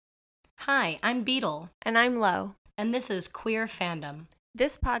Hi, I'm Beetle. And I'm Lo. And this is Queer Fandom.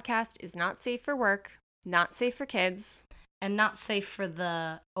 This podcast is not safe for work, not safe for kids, and not safe for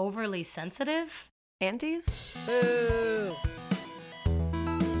the overly sensitive aunties. Boo!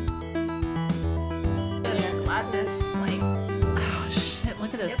 Gladness, oh shit,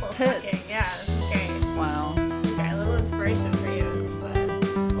 look at this nipple tits. sucking. Yeah, this is great. Wow. Okay, a little inspiration for you.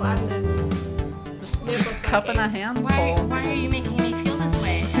 Gladness. Just cupping a handful. Why are you making me feel this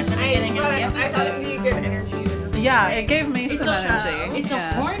way at the beginning of the episode? I thought it'd be a good energy. Yeah, it gave me some a energy. It's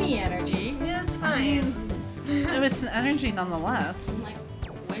a horny energy. Yeah, it's fine. It was an energy nonetheless. I'm like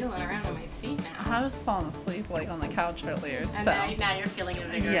wiggling around in my seat now. I was falling asleep on the couch earlier, And so now you're feeling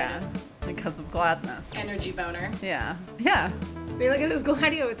invigorated. yeah, because of gladness. Energy boner. Yeah. I mean, look at this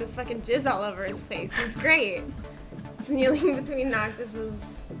Gladio with this fucking jizz all over his face. He's great. He's kneeling between Noctis's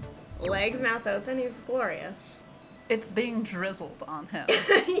legs, mouth open. He's glorious. It's being drizzled on him.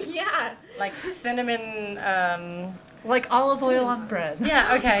 Yeah. Like cinnamon, Like olive oil on bread.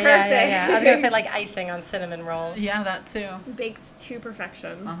 Yeah, okay, yeah. I was gonna say like icing on cinnamon rolls. Yeah, that too. Baked to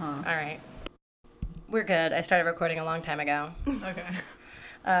perfection. Uh-huh. All right. We're good. I started recording a long time ago. Okay.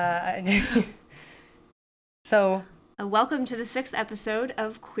 So... Welcome to the 6th episode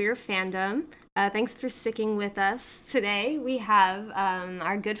of Queer Fandom. Thanks for sticking with us. Today we have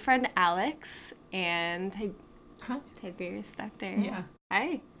our good friend Alex and Tiberius Doctor. Yeah.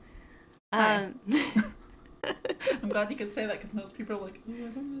 Hi. Hi. I'm glad you could say that because most people are like, oh, I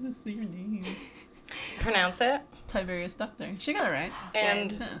don't know how to say your name. Pronounce it. Tiberius Doctor. She got it right.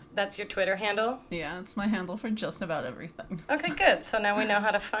 And Yeah. that's your Twitter handle? Yeah, it's my handle for just about everything. Okay, good. So now we know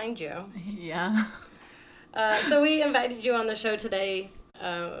how to find you. Yeah. So we invited you on the show today,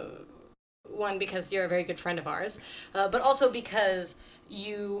 one, because you're a very good friend of ours, but also because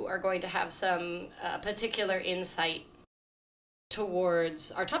you are going to have some particular insight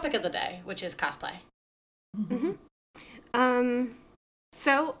towards our topic of the day, which is cosplay. Mm-hmm.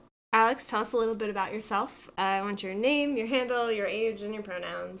 So, Alex, tell us a little bit about yourself. I want your name, your handle, your age, and your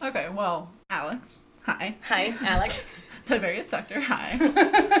pronouns. Okay, well, Alex. Hi. Hi, Alex. Tiberius Doctor. Hi.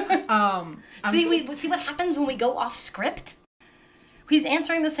 See what happens when we go off script? He's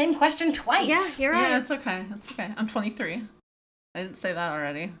answering the same question twice. Yeah, you're right. Yeah, it's okay. It's okay. I'm 23. I didn't say that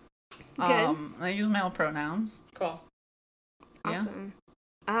already. Good. I use male pronouns. Cool. Awesome.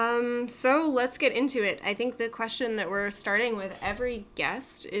 So let's get into it. I think the question that we're starting with every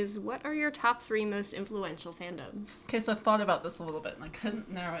guest is, what are your top 3 most influential fandoms? Okay, so I thought about this a little bit, and I couldn't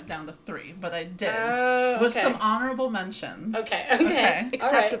narrow it down to 3, but I did. Oh, with okay. some honorable mentions. Okay.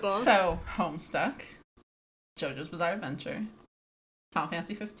 Acceptable. So, Homestuck, JoJo's Bizarre Adventure, Final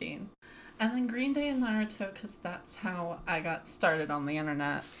Fantasy 15, and then Green Day and Naruto, because that's how I got started on the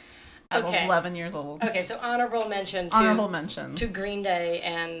internet at 11 years old. Okay, so honorable mention to Green Day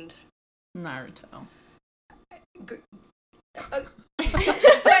and Naruto.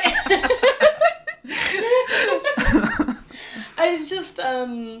 Sorry. It's just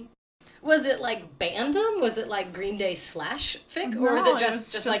was it like fandom? Was it like Green Day / fic, or was it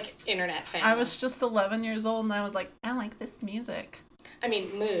just like internet fandom? I was just 11 years old and I was like, I like this music. I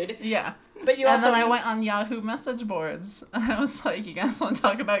mean, mood. Yeah. But you also... And then I went on Yahoo message boards. And I was like, you guys want to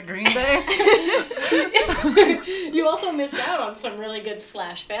talk about Green Day? You also missed out on some really good /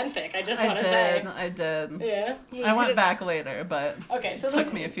 fanfic, I just want to say. I did. Yeah? I went back later, but okay, so it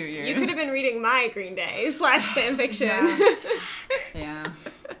took me a few years. You could have been reading my Green Day / fanfiction. Yeah.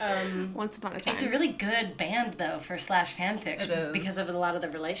 Once upon a time. It's a really good band, though, for / fanfic. It is. Because of a lot of the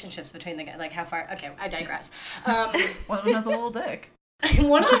relationships between the guys. Like, how far... Okay, I digress. One of them has a little dick.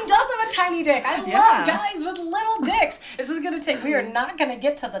 One of them does have a tiny dick. I love guys with little dicks. This is going to take... We are not going to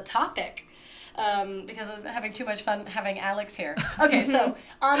get to the topic because of having too much fun having Alex here. Okay, so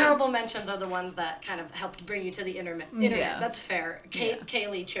honorable mentions are the ones that kind of helped bring you to the internet. Yeah. That's fair.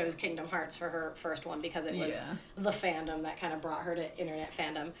 Kaylee chose Kingdom Hearts for her first one because it was the fandom that kind of brought her to internet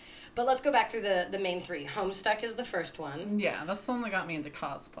fandom. But let's go back through the main 3. Homestuck is the first one. Yeah, that's the one that got me into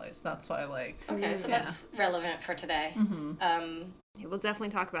cosplays. That's why I like... Okay, so that's relevant for today. Mm-hmm. We'll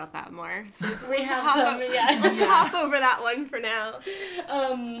definitely talk about that more. We have some, Let's hop over that one for now.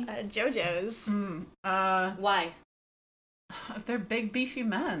 JoJo's. Why? They're big, beefy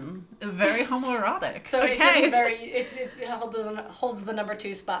men. Very homoerotic. So it's just it holds the number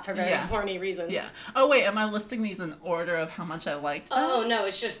 2 spot for very horny reasons. Yeah. Oh, wait, am I listing these in order of how much I liked them? Oh, no,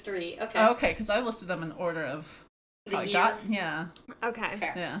 it's just 3. Okay. Okay, because I listed them in order of... The year? Yeah. Okay.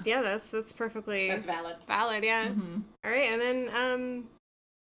 Fair. Yeah. Yeah, that's perfectly... That's valid. Valid, yeah. Mm-hmm. All right, and then,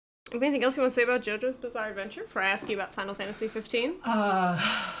 anything else you want to say about JoJo's Bizarre Adventure before I ask you about Final Fantasy 15?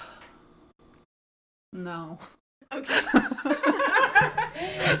 No. Okay.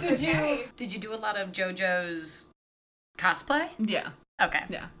 Did you do a lot of JoJo's cosplay? Yeah. Okay.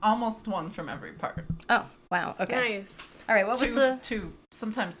 Yeah. Almost one from every part. Oh, wow. Okay. Nice. All right, what was the...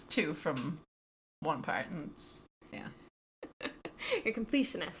 Sometimes two from one part. And yeah. You're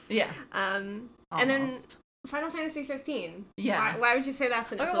completionist. Yeah. And Almost. then Final Fantasy 15. Yeah. Why would you say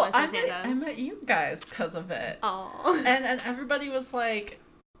that's an Oh, influential well, fandom? I met you guys because of it. Oh. And everybody was like,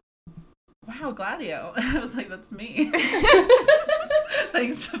 wow, Gladio. And I was like, that's me.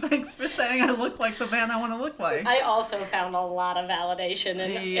 Thanks for saying I look like the man I want to look like. I also found a lot of validation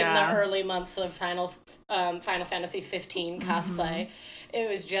in the early months of Final Fantasy 15 cosplay. It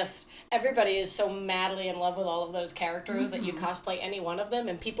was just, everybody is so madly in love with all of those characters that you cosplay any one of them,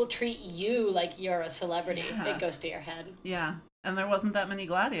 and people treat you like you're a celebrity. Yeah. It goes to your head. Yeah. And there wasn't that many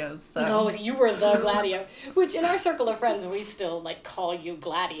Gladios, so... No, you were the Gladio. Which, in our circle of friends, we still, like, call you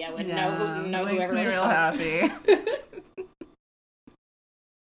Gladio and know whoever was talking. Makes me real happy.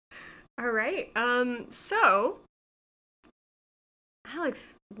 All right. So,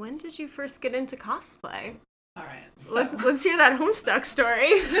 Alex, when did you first get into cosplay? All right. So. Let's hear that Homestuck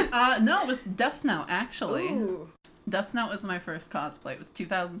story. No, it was Death Note, actually. Ooh. Death Note was my first cosplay. It was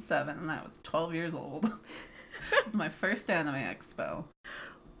 2007, and I was 12 years old. It was my first anime expo.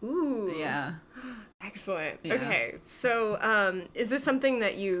 Ooh. Yeah. Excellent. Yeah. Okay. So, is this something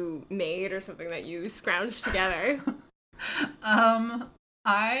that you made or something that you scrounged together?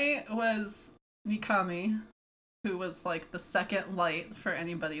 I was Mikami, who was like the second light for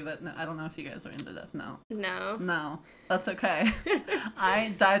anybody that... I don't know if you guys are into Death Note. No. No, that's okay.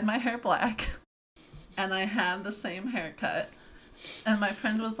 I dyed my hair black, and I had the same haircut. And my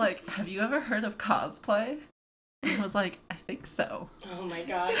friend was like, have you ever heard of cosplay? And I was like, I think so. Oh my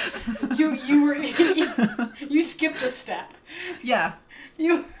god. You skipped a step. Yeah.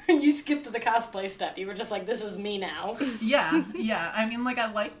 You skipped the cosplay step. You were just like, this is me now. Yeah. I mean, like,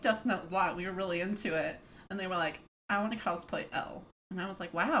 I liked Death Note a lot. We were really into it. And they were like, I want to cosplay L. And I was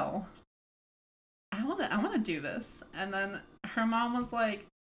like, wow. I want to do this. And then her mom was like,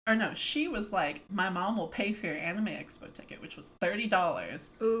 or no, she was like, my mom will pay for your anime expo ticket, which was $30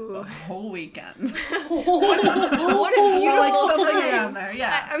 Ooh. a whole weekend. What a beautiful Like something time. around there,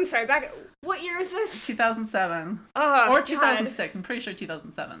 yeah. I'm sorry, what year is this? 2007. Oh, Or 2006. God. I'm pretty sure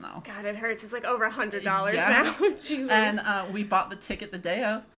 2007, though. God, it hurts. It's like over $100 Yeah. now. Jesus. And we bought the ticket the day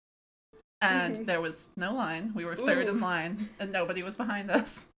of, and there was no line. We were third in line, and nobody was behind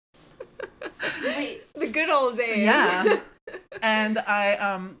us. Wait. The good old days. Yeah. And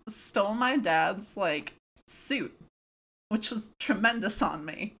I stole my dad's, like, suit, which was tremendous on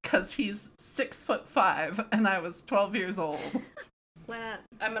me, because he's 6'5", and I was 12 years old. Well,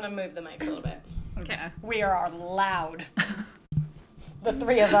 I'm gonna move the mics a little bit. Okay. We are loud. The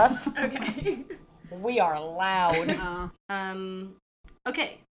three of us. okay. We are loud.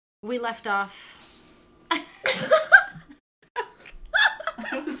 Okay. We left off. I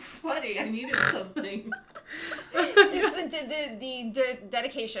was sweaty. I needed something. Just the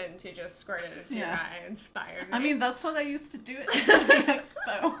dedication to just squirt it into your eye inspired me. I mean, that's what I used to do at the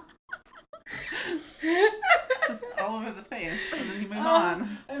expo. Just all over the face, and then you move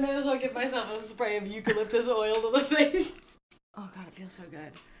on. I may as well give myself a spray of eucalyptus oil to the face. Oh god, it feels so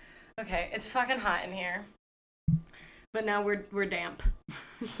good. Okay, it's fucking hot in here. But now we're damp.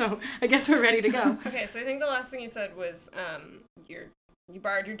 So I guess we're ready to go. Okay, so I think the last thing you said was you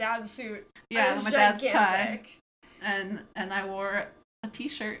borrowed your dad's suit. Yeah, my dad's tie. And I wore a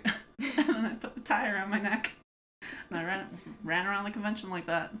t-shirt, and then I put the tie around my neck, and I ran around the convention like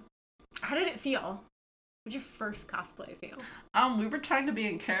that. How did it feel? What did your first cosplay feel? We were trying to be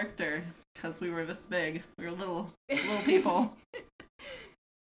in character because we were this big. We were little people.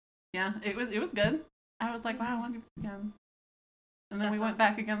 Yeah, it was good. I was like, wow, I want to do this again. And then we went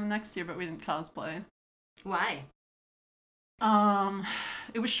back again the next year, but we didn't cosplay. Why?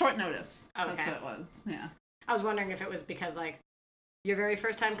 It was short notice. Okay. That's what it was. Yeah. I was wondering if it was because, like, your very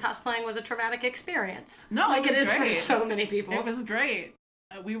first time cosplaying was a traumatic experience. No, like it is for so many people. It was great.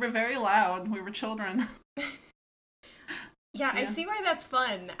 We were very loud. We were children. Yeah, I see why that's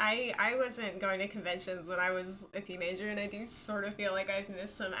fun. I wasn't going to conventions when I was a teenager, and I do sort of feel like I've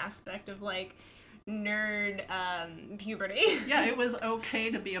missed some aspect of, like, nerd puberty. Yeah, it was okay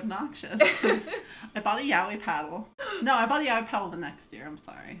to be obnoxious. I bought a yaoi paddle. No, I bought a yaoi paddle the next year. I'm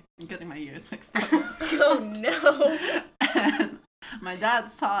sorry. I'm getting my years mixed up. Oh, no. And my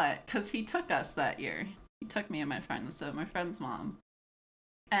dad saw it because he took us that year. He took me and my friend instead of my friend's mom.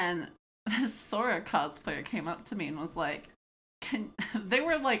 And this Sora cosplayer came up to me and was like, they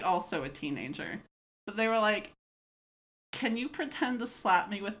were like also a teenager, but they were like, can you pretend to slap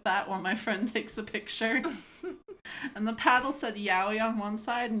me with that while my friend takes a picture? And the paddle said Yaoi on one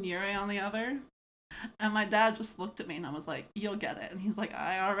side and Yuri on the other. And my dad just looked at me and I was like, you'll get it. And he's like,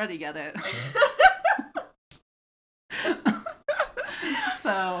 I already get it.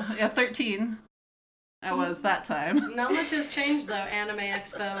 So, yeah, 13. I was that time. Not much has changed, though. Anime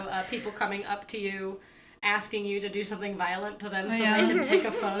Expo, people coming up to you, asking you to do something violent to them so they can take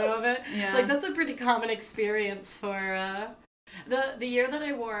a photo of it. Yeah. Like, that's a pretty common experience for... The year that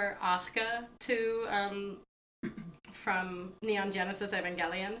I wore Asuka to, from Neon Genesis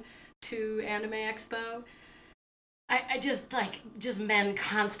Evangelion to Anime Expo, I just men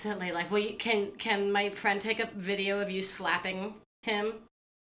constantly like, well, can my friend take a video of you slapping him?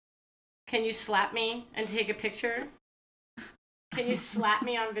 Can you slap me and take a picture? Can you slap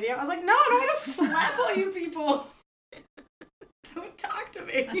me on video? I was like, no, I don't want to slap all you people. Don't talk to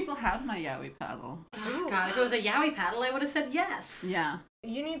me. I still have my yaoi paddle. Oh, God, if it was a yaoi paddle, I would have said yes. Yeah.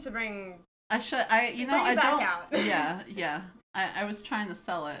 You need to bring... I don't... Out. Yeah. I was trying to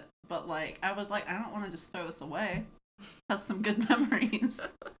sell it, but, like, I was like, I don't want to just throw this away. It has some good memories.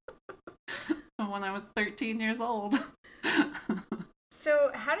 From when I was 13 years old.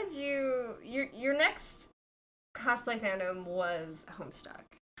 So, how did your next cosplay fandom was Homestuck.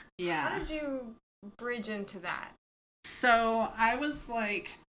 Yeah. How did you bridge into that? So, I was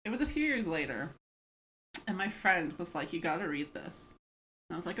like, it was a few years later, and my friend was like, you gotta read this.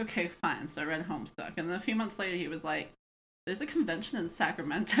 And I was like, okay, fine. So I read Homestuck. And then a few months later, he was like, there's a convention in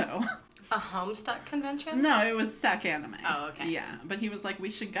Sacramento. A Homestuck convention? No, it was Sac Anime. Oh, okay. Yeah, but he was like,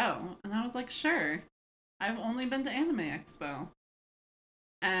 we should go. And I was like, sure. I've only been to Anime Expo.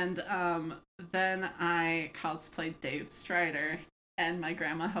 And then I cosplayed Dave Strider, and my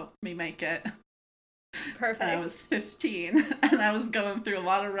grandma helped me make it. Perfect. And I was 15, and I was going through a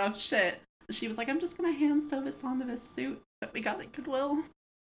lot of rough shit. She was like, I'm just going to hand sew this onto this suit that we got at Goodwill.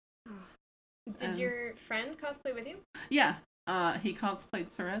 Did your friend cosplay with you? Yeah, he cosplayed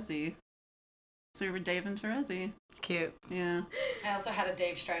Terezi. So we were Dave and Terezi. Cute. Yeah. I also had a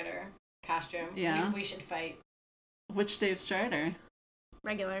Dave Strider costume. Yeah. We should fight. Which Dave Strider?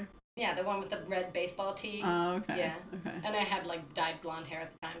 Regular. Yeah, the one with the red baseball tee. Oh, okay. Yeah. Okay. And I had, like, dyed blonde hair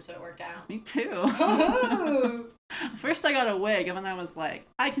at the time, so it worked out. Me too. Oh! First I got a wig, and then I was like,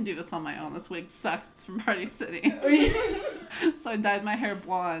 I can do this on my own. This wig sucks. It's from Party City. So I dyed my hair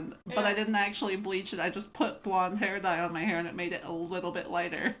blonde, but I didn't actually bleach it. I just put blonde hair dye on my hair, and it made it a little bit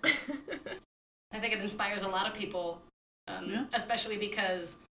lighter. I think it inspires a lot of people, especially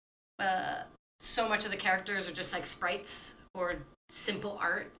because so much of the characters are just, like, sprites or simple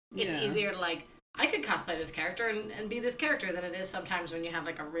art. It's easier to, like, I could cosplay this character and be this character than it is sometimes when you have,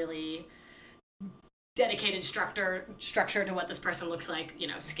 like, a really dedicated structure to what this person looks like, you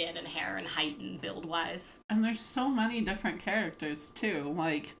know, skin and hair and height and build wise. And there's so many different characters too.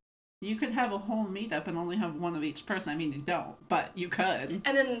 Like, you could have a whole meetup and only have one of each person. I mean, you don't, but you could.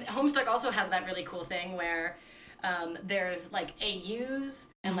 And then Homestuck also has that really cool thing where there's, like, AUs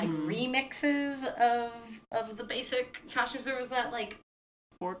and, like, remixes of the basic costumes. There was that, like...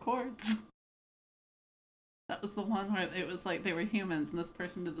 4 chords. That was the one where it was like they were humans and this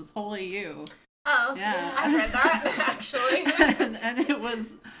person did this whole AU. Oh, yeah. I read that, actually. and it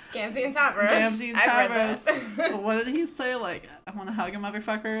was... Gamzee and Tavros. Gamzee and Tavros. What did he say? Like, I want to hug a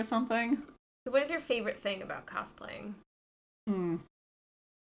motherfucker or something? So what is your favorite thing about cosplaying?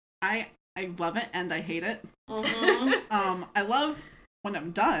 I love it and I hate it. Mm-hmm. I love when I'm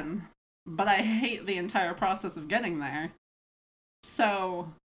done, but I hate the entire process of getting there. So...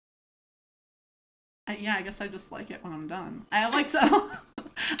 I guess I just like it when I'm done. I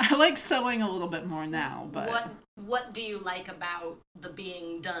like sewing a little bit more now, but... What do you like about the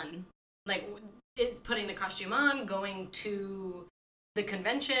being done? Like, is putting the costume on, going to the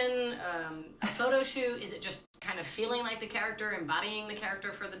convention, a photo shoot? Is it just kind of feeling like the character, embodying the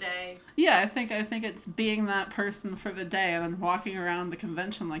character for the day? Yeah, I think it's being that person for the day and then walking around the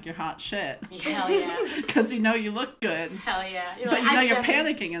convention like you're hot shit. Hell yeah. Because you know you look good. Hell yeah. But you're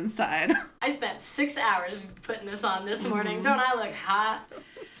panicking inside. I spent 6 hours putting this on this morning. Don't I look hot?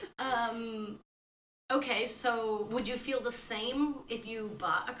 Okay, so would you feel the same if you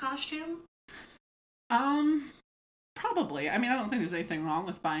bought a costume? Probably. I mean, I don't think there's anything wrong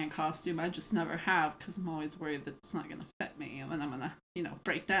with buying a costume. I just never have because I'm always worried that it's not going to fit me and then I'm going to,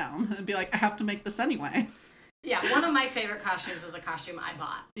 break down and be like, I have to make this anyway. Yeah, one of my favorite costumes is a costume I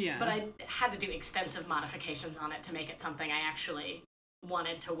bought. Yeah. But I had to do extensive modifications on it to make it something I actually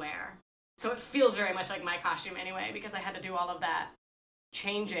wanted to wear. So it feels very much like my costume anyway because I had to do all of that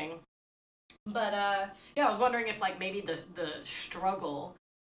changing. But, I was wondering if, like, maybe the struggle,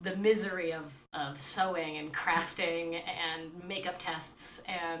 the misery of sewing and crafting and makeup tests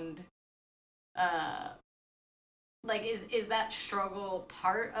and like, is that struggle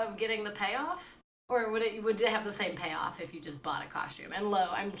part of getting the payoff? Or would it have the same payoff if you just bought a costume? And Lo,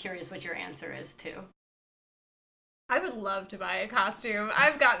 I'm curious what your answer is too. I would love to buy a costume.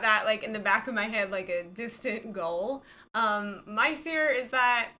 I've got that like in the back of my head like a distant goal. My fear is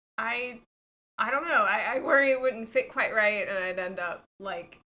that I don't know. I worry it wouldn't fit quite right and I'd end up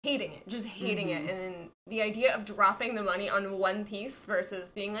like hating it, just hating it. And then the idea of dropping the money on one piece versus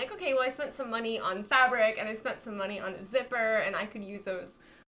being like, okay, well I spent some money on fabric and I spent some money on a zipper and I could use those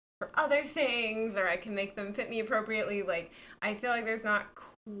for other things or I can make them fit me appropriately. Like I feel like there's not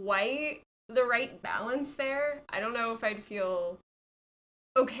quite the right balance there. I don't know if I'd feel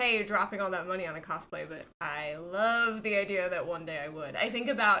okay dropping all that money on a cosplay, but I love the idea that one day I would. I think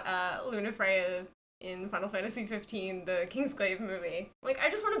about Luna Freya in Final Fantasy 15, the Kingsglaive movie. Like, I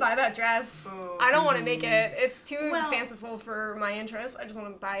just want to buy that dress. I don't want to make it. It's too fanciful for my interest. I just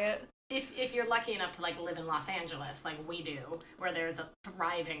want to buy it. If you're lucky enough to like live in Los Angeles, like we do, where there's a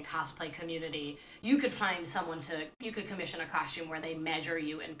thriving cosplay community, you could find you could commission a costume where they measure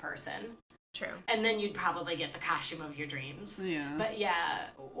you in person. True. And then you'd probably get the costume of your dreams. Yeah. But yeah,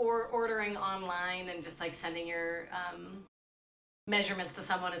 or ordering online and just like sending your measurements to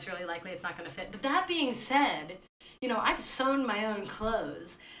someone is really likely it's not going to fit. But that being said, I've sewn my own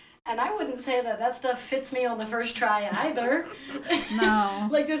clothes. And I wouldn't say that stuff fits me on the first try either. No.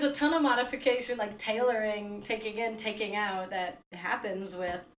 Like, there's a ton of modification, like tailoring, taking in, taking out, that happens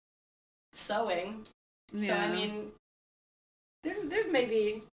with sewing. Yeah. So, I mean, there's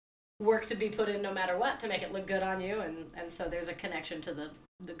maybe work to be put in no matter what to make it look good on you. And so there's a connection to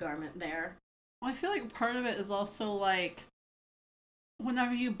the garment there. Well, I feel like part of it is also, like,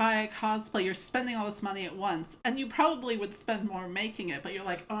 whenever you buy a cosplay, you're spending all this money at once, and you probably would spend more making it, but you're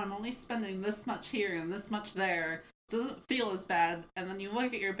like, oh, I'm only spending this much here and this much there. It doesn't feel as bad, and then you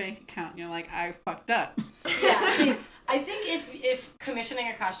look at your bank account and you're like, I fucked up. Yeah, see, I think if commissioning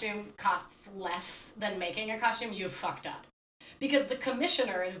a costume costs less than making a costume, you've fucked up. Because the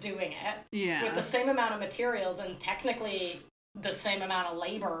commissioner is doing it with the same amount of materials and technically the same amount of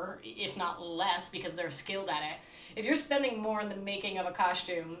labor, if not less, because they're skilled at it. If you're spending more in the making of a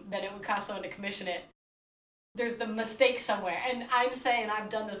costume than it would cost someone to commission it, there's the mistake somewhere. And I'm saying I've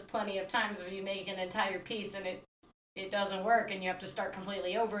done this plenty of times where you make an entire piece and it doesn't work and you have to start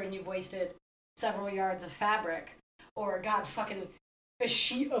completely over and you've wasted several yards of fabric. Or, God, fucking a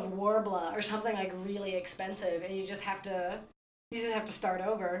sheet of Warbler or something like really expensive and you just have to start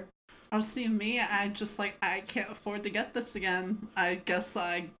over. Oh, see, me, I can't afford to get this again. I guess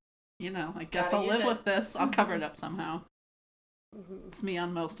I'll live with this. I'll cover it up somehow. It's me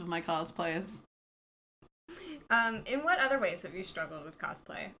on most of my cosplays. In what other ways have you struggled with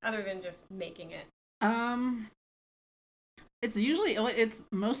cosplay, other than just making it? It's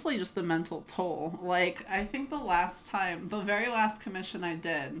mostly just the mental toll. Like, I think the very last commission I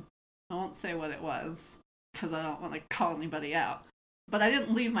did, I won't say what it was, because I don't want to call anybody out. But I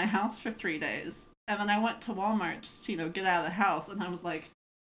didn't leave my house for 3 days. And then I went to Walmart just to, get out of the house. And I was like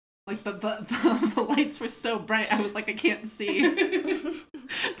the lights were so bright. I was like, I can't see.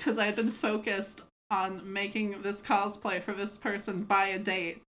 Because I had been focused on making this cosplay for this person by a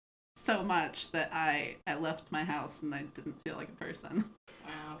date so much that I left my house and I didn't feel like a person.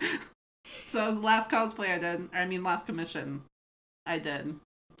 Wow. So that was the last cosplay I did. Last commission I did.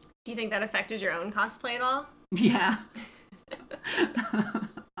 Do you think that affected your own cosplay at all? Yeah.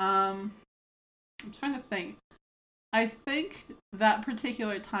 I'm trying to think. I think that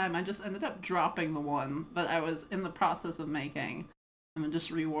particular time I just ended up dropping the one that I was in the process of making and then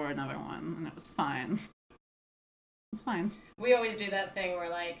just rewore another one and it was fine. It's fine. We always do that thing where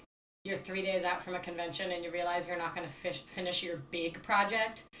like you're 3 days out from a convention and you realize you're not going to finish your big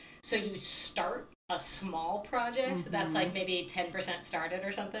project, so you start a small project that's like maybe 10% started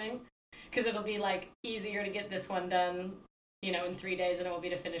or something, because it'll be like easier to get this one done in 3 days than it will be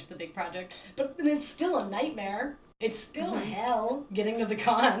to finish the big project. But it's still a nightmare. It's still hell getting to the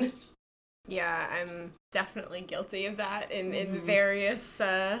con. Yeah, I'm definitely guilty of that in various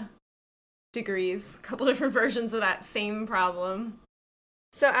degrees. A couple different versions of that same problem.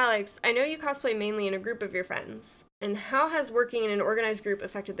 So Alex, I know you cosplay mainly in a group of your friends. And how has working in an organized group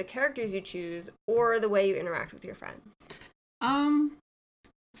affected the characters you choose or the way you interact with your friends?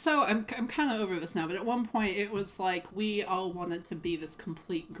 So I'm kind of over this now, but at one point it was like we all wanted to be this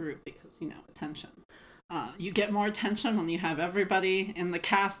complete group because, attention. You get more attention when you have everybody in the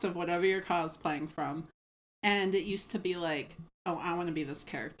cast of whatever you're cosplaying from. And it used to be like, oh, I want to be this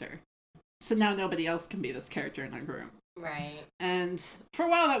character. So now nobody else can be this character in our group. Right. And for a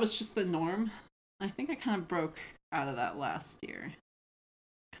while that was just the norm. I think I kind of broke out of that last year.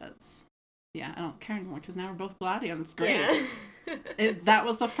 Because Yeah, I don't care anymore because now we're both Gladio and it's great. Yeah. That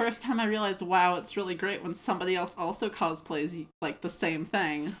was the first time I realized, wow, it's really great when somebody else also cosplays like the same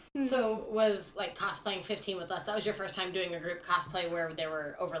thing. So was like cosplaying 15 with us, that was your first time doing a group cosplay where there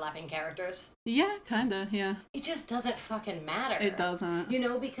were overlapping characters? Yeah, kinda, yeah. It just doesn't fucking matter. It doesn't. You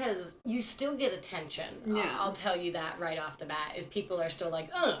know, because you still get attention. Yeah. I'll tell you that right off the bat, is people are still like,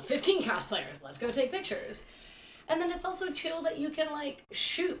 15 cosplayers, let's go take pictures. And then it's also chill that you can, like,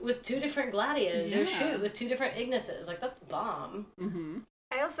 shoot with 2 different Gladios or shoot with 2 different Ignises. Like, that's bomb. Mm-hmm.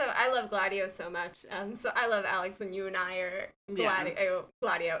 I love Gladio so much. So I love Alex when you and I are Gladio.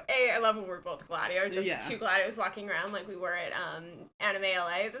 I love when we're both Gladio, just 2 Gladios walking around like we were at Anime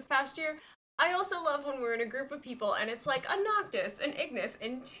LA this past year. I also love when we're in a group of people and it's like a Noctis, an Ignis,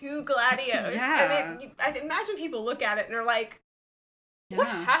 and 2 Gladios. Yeah. And I imagine people look at it and are like, what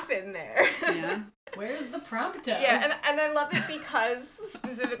happened there? Yeah. Where's the prompto? Yeah, and I love it because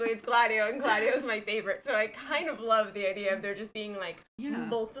specifically it's Gladio, and Gladio is my favorite. So I kind of love the idea of there just being like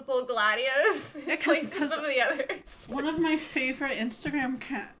multiple Gladios in place of some of the others. One of my favorite Instagram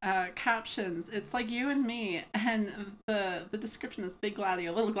captions, it's like you and me, and the description is big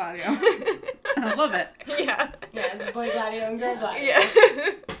Gladio, little Gladio. And I love it. Yeah. Yeah, it's boy Gladio and girl Gladio.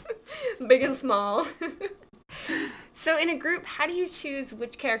 Yeah. Big and small. So in a group, how do you choose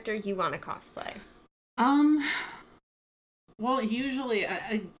which character you want to cosplay? Well, usually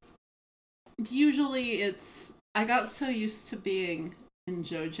I got so used to being in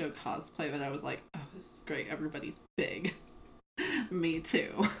JoJo cosplay that I was like, oh, this is great, everybody's big. Me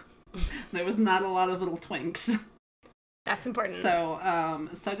too. There was not a lot of little twinks. That's important. So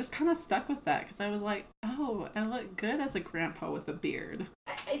I just kind of stuck with that because I was like, oh, I look good as a grandpa with a beard.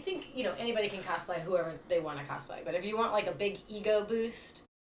 I think, anybody can cosplay whoever they want to cosplay, but if you want like a big ego boost,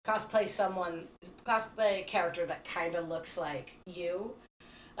 cosplay a character that kind of looks like you.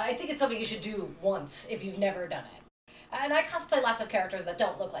 I think it's something you should do once if you've never done it. And I cosplay lots of characters that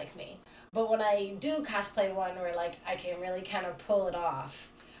don't look like me, but when I do cosplay one where like I can really kind of pull it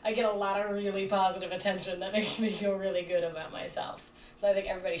off, I get a lot of really positive attention that makes me feel really good about myself. So I think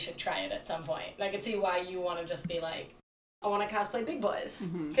everybody should try it at some point. And I can see why you want to just be like, I want to cosplay big boys.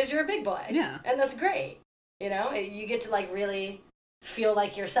 Because you're a big boy. Yeah. And that's great. You get to like really feel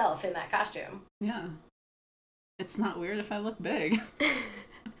like yourself in that costume. Yeah. It's not weird if I look big.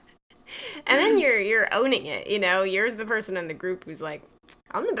 And then you're owning it, You're the person in the group who's like,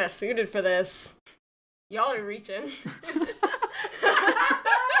 I'm the best suited for this. Y'all are reaching.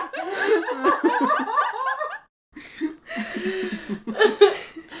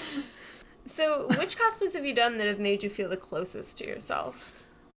 So, which cosplays have you done that have made you feel the closest to yourself?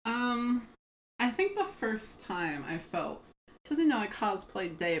 I think the first time I felt, because I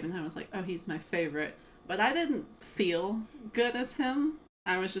cosplayed Dave and I was like, oh, he's my favorite, but I didn't feel good as him.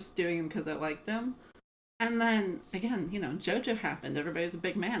 I was just doing him because I liked him. And then, again, JoJo happened. Everybody's a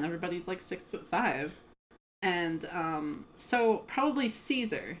big man. Everybody's like 6'5". And so probably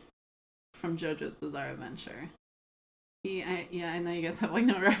Caesar from JoJo's Bizarre Adventure. I know you guys have like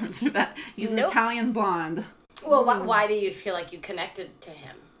no reference to that. He's an Italian blonde. Well, why do you feel like you connected to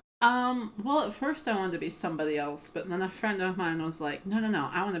him? Well, at first I wanted to be somebody else, but then a friend of mine was like, no,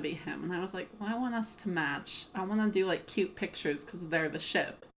 I want to be him. And I was like, well, I want us to match. I want to do like cute pictures because they're the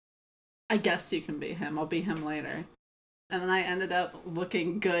ship. I guess you can be him. I'll be him later. And then I ended up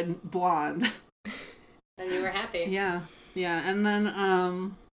looking good blonde. And you were happy. Yeah. And then,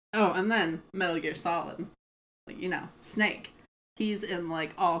 and then Metal Gear Solid. Like, Snake. He's in,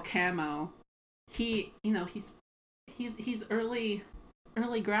 like, all camo. He's early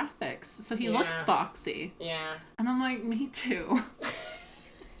graphics, so he looks boxy. Yeah. And I'm like, me too.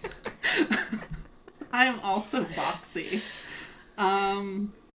 I am also boxy.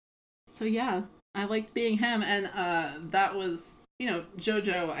 So yeah, I liked being him, and that was,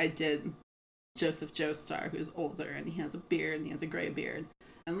 JoJo, I did Joseph Joestar, who's older, and he has a beard, and he has a gray beard.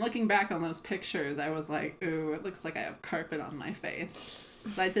 And looking back on those pictures, I was like, ooh, it looks like I have carpet on my face.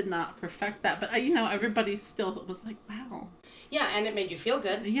 So I did not perfect that, but everybody still was like, wow. Yeah, and it made you feel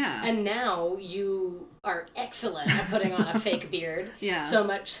good. Yeah. And now you are excellent at putting on a fake beard. Yeah. So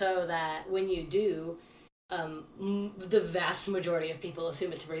much so that when you do, the vast majority of people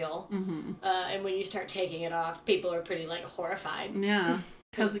assume it's real. Mm-hmm. And when you start taking it off, people are pretty, like, horrified. Yeah.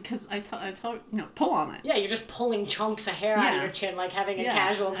 Because I told pull on it. Yeah, you're just pulling chunks of hair out of your chin, like having a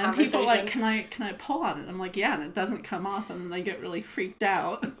casual conversation. And people are like, can I pull on it? I'm like, yeah, and it doesn't come off, and then they get really freaked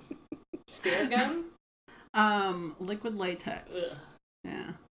out. Spear gun? Liquid latex. Ugh.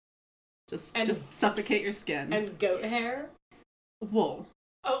 Yeah. Just suffocate your skin. And goat hair? Wool.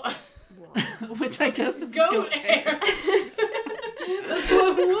 Oh. Which I guess is goat hair. That's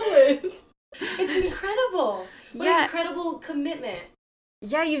what wool is. It's incredible. What an incredible commitment.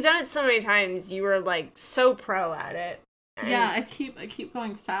 Yeah, you've done it so many times. You were like so pro at it. Yeah, I keep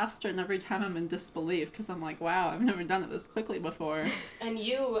going faster, and every time I'm in disbelief because I'm like, wow, I've never done it this quickly before. And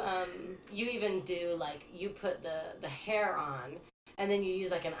you even do like you put the hair on, and then you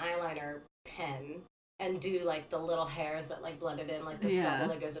use like an eyeliner pen and do like the little hairs that like blend it in, like the stubble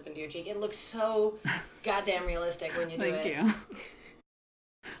that goes up into your cheek. It looks so goddamn realistic when you do it. Thank you.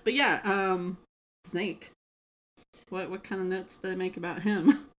 But yeah, Snake. What kind of notes did I make about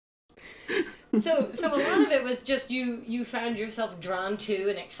him? So a lot of it was just you found yourself drawn to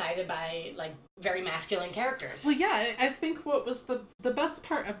and excited by like very masculine characters. Well, yeah, I think what was the best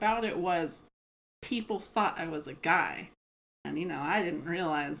part about it was people thought I was a guy, and I didn't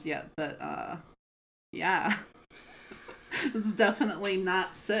realize yet that yeah, this is definitely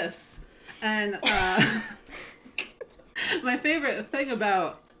not cis. And my favorite thing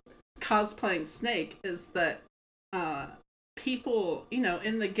about cosplaying Snake is that people,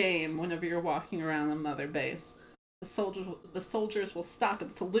 in the game, whenever you're walking around a mother base, the soldiers will stop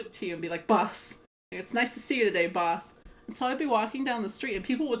and salute to you and be like, "Boss, it's nice to see you today, boss." And so I'd be walking down the street and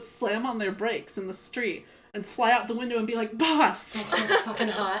people would slam on their brakes in the street and fly out the window and be like, "Boss!" That's so fucking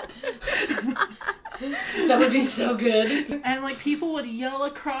hot. That would be so good. And like people would yell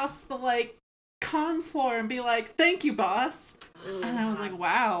across the like con floor and be like, "Thank you, boss." And I was like,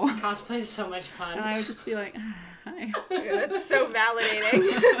 wow. Cosplay is so much fun. And I would just be like, hi. That's so validating.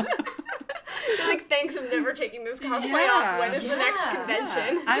 You're like, thanks, I'm never taking this cosplay off. When is the next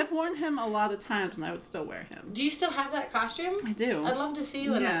convention? Yeah. I've worn him a lot of times and I would still wear him. Do you still have that costume? I do. I'd love to see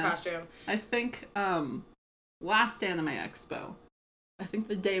you in that costume. I think last Anime Expo, I think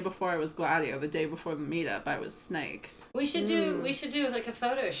the day before I was Gladio, the day before the meetup, I was Snake. We should do like a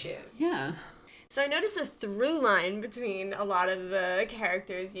photo shoot. Yeah. So I noticed a through line between a lot of the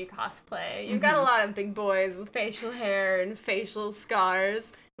characters you cosplay. You've got a lot of big boys with facial hair and facial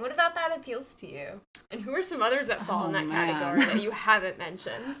scars. What about that appeals to you? And who are some others that fall in that category that you haven't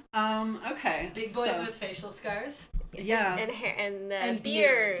mentioned? Okay. Big boys with facial scars? Yeah. And hair and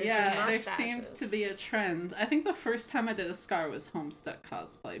beards. Yeah, there seems to be a trend. I think the first time I did a scar was Homestuck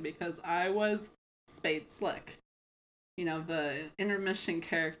cosplay because I was Spade Slick. The intermission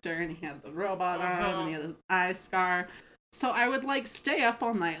character, and he had the robot arm, and he had an eye scar. So I would, stay up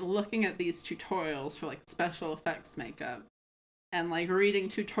all night looking at these tutorials for, special effects makeup. And, reading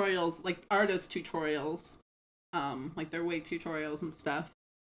tutorials, artist tutorials, their wig tutorials and stuff.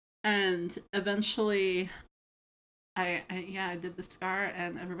 And eventually, I did the scar,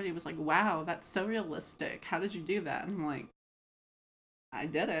 and everybody was like, wow, that's so realistic. How did you do that? And I'm like, I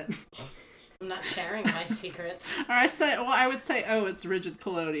did it. I'm not sharing my secrets. Or I would say, oh, it's rigid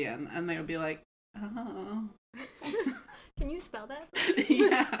collodion, and they would be like, oh. Can you spell that?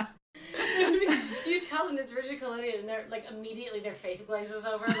 Yeah. You tell them it's rigid collodion, and they're immediately their face glazes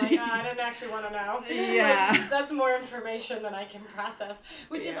over. Like, oh, I didn't actually want to know. Yeah. That's more information than I can process.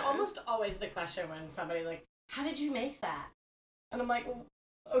 Which is almost always the question when somebody how did you make that? And I'm like, well,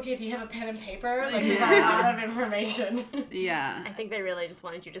 okay, do you have a pen and paper? There's a lot of information. Yeah. I think they really just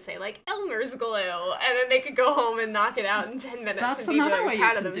wanted you to say, Elmer's glue, and then they could go home and knock it out in 10 minutes. That's and another be way you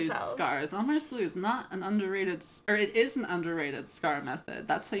proud of can do themselves. scars. Elmer's glue is not an underrated, or it is an underrated scar method.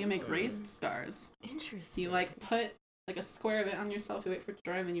 That's how you make raised scars. Interesting. You, put, a square of it on yourself, you wait for it to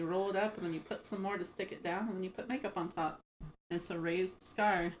dry, and then you roll it up, and then you put some more to stick it down, and then you put makeup on top. And it's a raised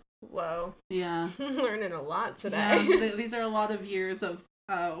scar. Whoa. Yeah. I'm learning a lot today. Yeah, these are a lot of years of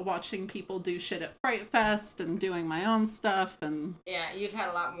watching people do shit at Fright Fest and doing my own stuff and yeah, you've had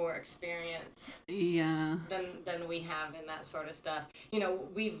a lot more experience than we have in that sort of stuff.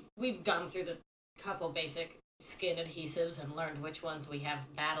 We've gone through the couple basic skin adhesives and learned which ones we have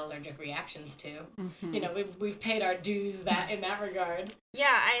bad allergic reactions to. Mm-hmm. We've paid our dues in that regard.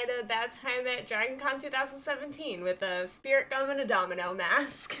 Yeah, I had a bad time at DragonCon 2017 with a spirit gum and a domino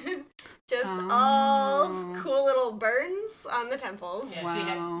mask. Just all cool little burns on the temples. Yeah, she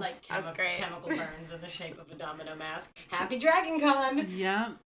had chemical burns in the shape of a domino mask. Happy DragonCon!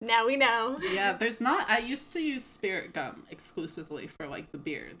 Yeah. Now we know. Yeah, I used to use spirit gum exclusively for the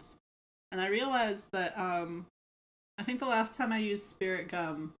beards. And I realized that I think the last time I used spirit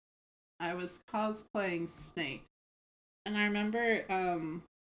gum, I was cosplaying Snake. And I remember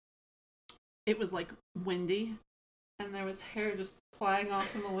it was windy and there was hair just flying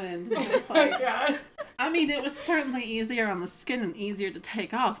off in the wind. And it was I mean, it was certainly easier on the skin and easier to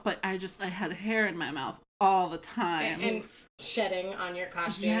take off, but I had hair in my mouth all the time. And shedding on your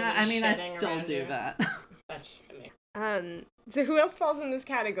costume. Yeah, I mean, I still do that. So who else falls in this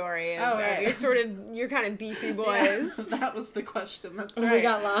category? Right. You're kind of beefy boys. Yeah, that was the question. That's right. We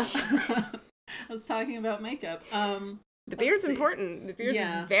got lost. I was talking about makeup. The beard's important. The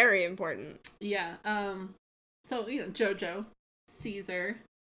beard's very important. Yeah. So JoJo, Caesar,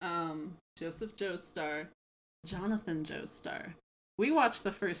 Joseph Joestar, Jonathan Joestar. We watched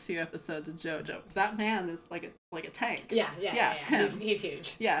the first few episodes of JoJo. That man is like a tank. Yeah. He's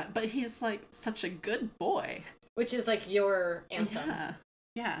huge. Yeah, but he's like such a good boy. Which is like your anthem.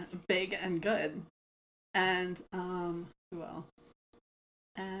 Yeah, big and good. And who else?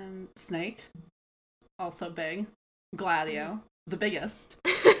 And Snake, also big. Gladio, the biggest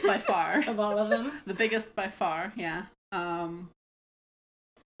by far. Of all of them? The biggest by far, yeah.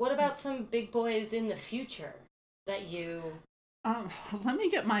 What about some big boys in the future that you... Let me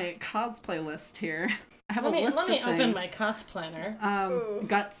get my cosplay list here. I have a list of things. Let me open my cosplanner.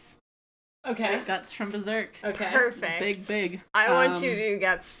 Guts. Okay. Guts from Berserk. Okay. Perfect. Big. I want you to do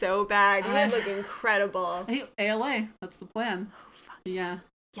Guts so bad. You would look incredible. Hey, ALA. That's the plan. Oh, fuck. Yeah.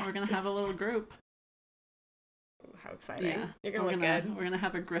 Yes, we're going to have a little group. Ooh, how exciting. Yeah. You're going to look good. We're going to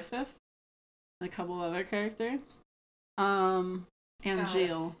have a Griffith and a couple other characters. And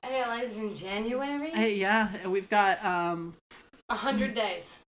Jill. ALA is in January? Hey, yeah. We've got... 100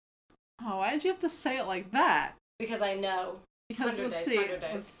 days. Oh, why did you have to say it like that? Because I know. Because 100 days.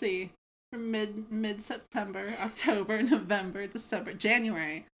 Let's see. From mid-September, October, November, December,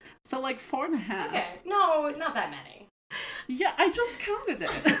 January. So like 4.5. Okay. No, not that many. Yeah, I just counted it.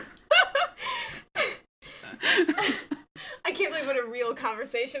 I can't believe what a real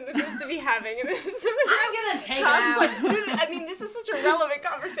conversation this is to be having. I'm gonna take cosplay. I mean, this is such a relevant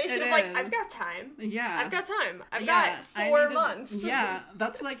conversation. I've got time. Yeah. I've got time. I've got 4 months. Yeah,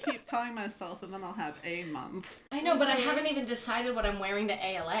 that's what I keep telling myself, and then I'll have a month. I know, but I haven't even decided what I'm wearing to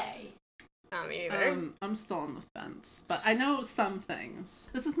ALA. Not me either. I'm still on the fence, but I know some things.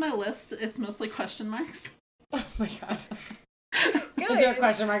 This is my list. It's mostly question marks. Oh my god. Is there a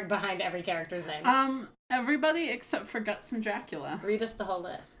question mark behind every character's name? Everybody except for Guts and Dracula. Read us the whole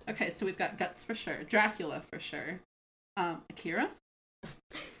list. Okay, so we've got Guts for sure. Dracula for sure. Akira?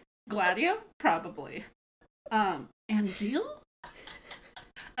 Gladio? Probably. Angeal?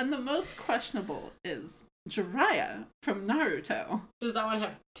 And the most questionable is Jiraiya from Naruto. Does that one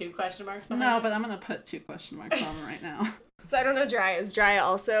have 2 question marks behind No, it? but I'm gonna put 2 question marks on it right now. So I don't know Jiraiya. Is Jiraiya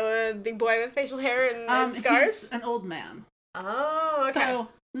also a big boy with facial hair and scars? He's an old man. Oh, okay. So,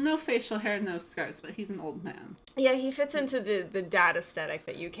 no facial hair, no scars, but he's an old man. Yeah, he fits into the dad aesthetic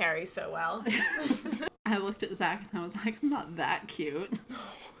that you carry so well. I looked at Zach and I was like, I'm not that cute.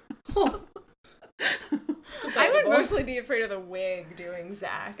 I would mostly be afraid of the wig doing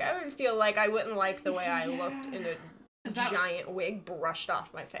Zach. I would feel like I wouldn't like the way I looked in a giant wig brushed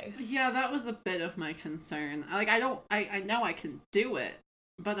off my face. Yeah, that was a bit of my concern. Like, I know I can do it,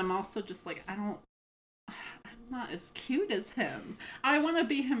 but I'm also just like, I'm not as cute as him. I want to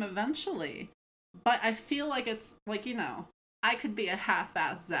be him eventually, but I feel like it's like, I could be a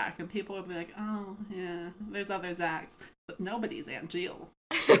half-assed Zach and people would be like, oh, yeah, there's other Zachs, but nobody's Angeal.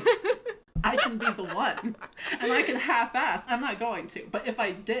 I can be the one, and I can half-ass. I'm not going to, but if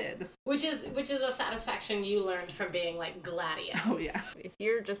I did, which is a satisfaction you learned from being like Gladio. Oh yeah. If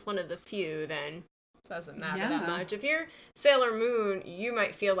you're just one of the few, then it doesn't matter that much. If you're Sailor Moon, you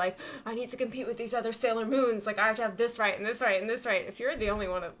might feel like I need to compete with these other Sailor Moons. Like I have to have this right and this right and this right. If you're the only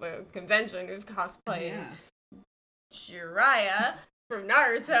one at the convention who's cosplaying Jiraiya from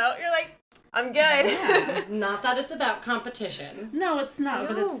Naruto, you're like, I'm good. Yeah. Not that it's about competition. No, it's not,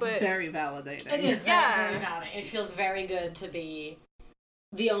 but it's very validating. It is very validating. It feels very good to be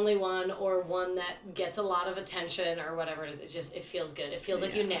the only one or one that gets a lot of attention or whatever it is. It feels good. It feels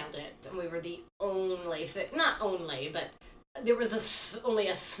like you nailed it. And we were the only, not only, but there was only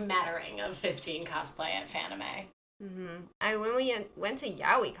a smattering of 15 cosplay at Fanime. Mm-hmm. When we went to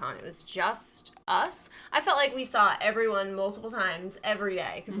YaoiCon, it was just us. I felt like we saw everyone multiple times every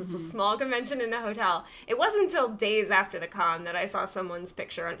day because it's a small convention in a hotel. It wasn't until days after the con that I saw someone's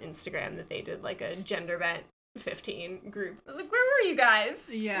picture on Instagram that they did like a gender bent 15 group. I was like, where were you guys?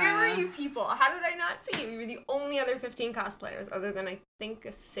 Yeah. Where were you people? How did I not see you? We were the only other 15 cosplayers other than I think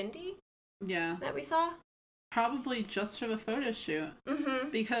a Cindy that we saw. Probably just for the photo shoot. Mm-hmm.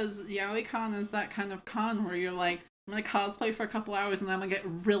 Because YaoiCon is that kind of con where you're like, I'm gonna cosplay for a couple hours and then I'm gonna get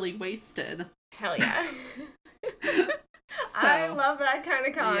really wasted. Hell yeah. I love that kind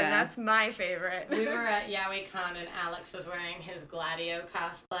of con. Yeah. That's my favorite. We were at YaoiCon and Alex was wearing his Gladio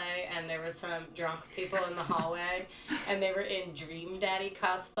cosplay and there were some drunk people in the hallway and they were in Dream Daddy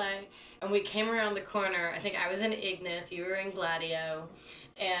cosplay and we came around the corner. I think I was in Ignis, you were in Gladio,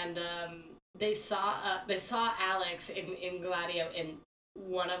 and they saw Alex in Gladio, and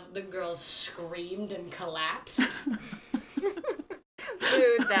one of the girls screamed and collapsed.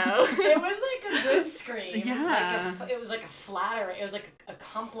 Rude, though. It was like a good scream. Yeah. It was like a flatter. It was like a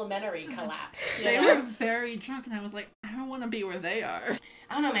complimentary collapse. They were very drunk, and I was like, I don't want to be where they are.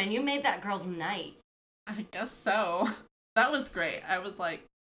 I don't know, man. You made that girl's night. I guess so. That was great. I was like,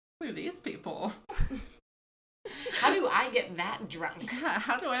 who are these people? How do I get that drunk? Yeah,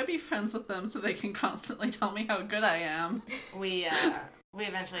 how do I be friends with them so they can constantly tell me how good I am? We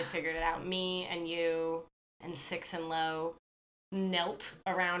eventually figured it out. Me and you and Six and Low knelt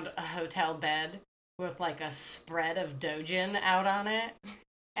around a hotel bed with like a spread of dojin out on it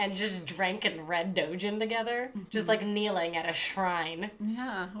and just drank and read dojin together, just like kneeling at a shrine.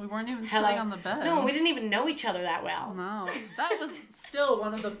 Yeah, we weren't even sitting on the bed. No, we didn't even know each other that well. No, that was still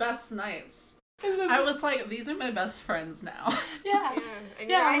one of the best nights. I was like, these are my best friends now. Yeah.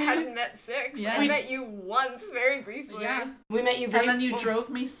 And I hadn't met Six. Yeah. I met you once, very briefly. Yeah. We met you And then you drove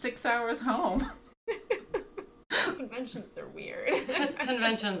me 6 hours home. Conventions are weird.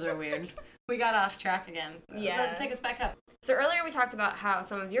 Conventions are weird. We got off track again. Yeah. Let's pick us back up. So earlier we talked about how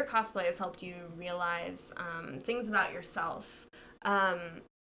some of your cosplay has helped you realize things about yourself.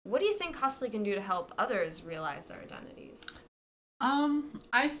 What do you think cosplay can do to help others realize their identities?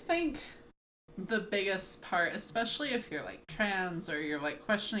 I think the biggest part, especially if you're like trans or you're like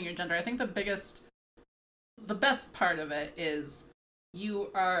questioning your gender, I think the best part of it is you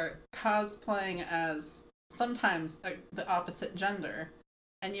are cosplaying as sometimes the opposite gender,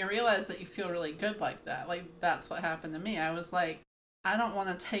 and you realize that you feel really good like that. Like, that's what happened to me. I was like, I don't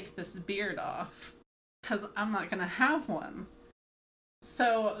want to take this beard off because I'm not gonna have one.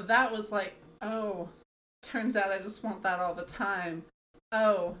 So that was like, oh, turns out I just want that all the time.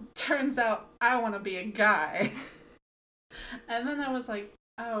 Oh, turns out I want to be a guy. And then I was like,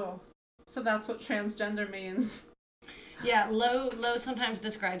 oh, so that's what transgender means. Yeah, Lo sometimes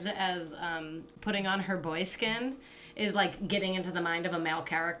describes it as putting on her boy skin, is like getting into the mind of a male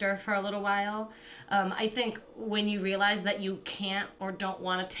character for a little while. I think when you realize that you can't or don't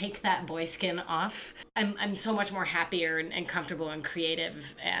want to take that boy skin off, I'm so much more happier and comfortable and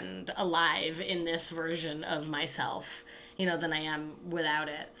creative and alive in this version of myself, than I am without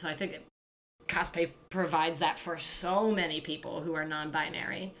it. So I think cosplay provides that for so many people who are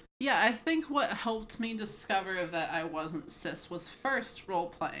non-binary. Yeah, I think what helped me discover that I wasn't cis was first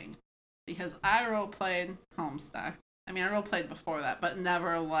role-playing. Because I role-played Homestuck. I mean, I role-played before that, but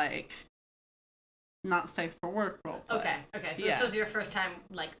never, like, not safe for work role-play. Okay, so this was your first time,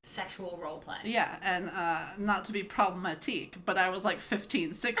 like, sexual role-play. Yeah, and not to be problematique, but I was, like,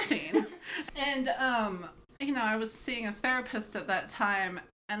 15, 16. And, I was seeing a therapist at that time,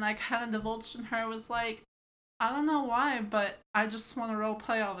 and I kind of divulged in her, I was like, I don't know why, but I just want to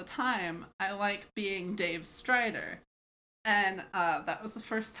roleplay all the time. I like being Dave Strider. And that was the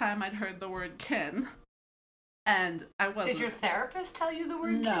first time I'd heard the word kin. And I wasn't... Did your therapist tell you the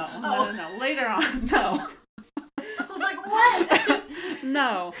word kin? No. Later on, no. I was like, what?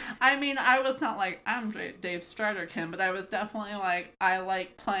 No. I mean, I was not like, I'm Dave Strider kin, but I was definitely like, I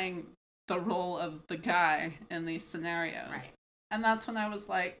like playing the role of the guy in these scenarios. Right. And that's when I was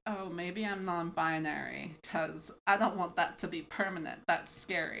like, oh, maybe I'm non-binary, because I don't want that to be permanent. That's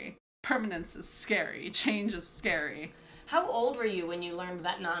scary. Permanence is scary. Change is scary. How old were you when you learned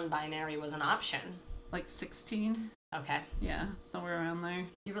that non-binary was an option? Like 16? Okay. Yeah, somewhere around there.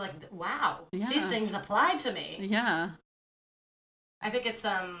 You were like, wow, Yeah. these things apply to me. Yeah. I think it's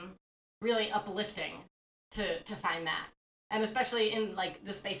really uplifting to find that. And especially in, like,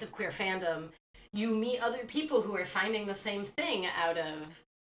 the space of queer fandom, you meet other people who are finding the same thing out of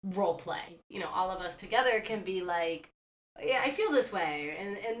role play. All of us together can be like, yeah, I feel this way,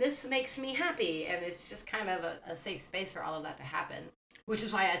 and this makes me happy, and it's just kind of a safe space for all of that to happen. Which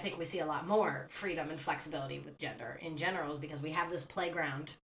is why I think we see a lot more freedom and flexibility with gender in general, is because we have this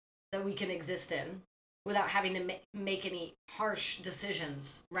playground that we can exist in without having to make any harsh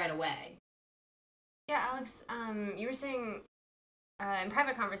decisions right away. Yeah, Alex, you were saying in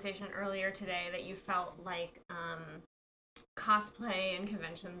private conversation earlier today that you felt like cosplay and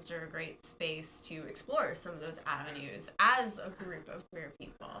conventions are a great space to explore some of those avenues as a group of queer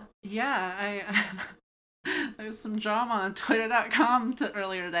people. Yeah, there's some drama on Twitter.com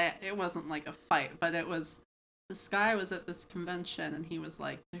earlier today. It wasn't like a fight, but it was, this guy was at this convention and he was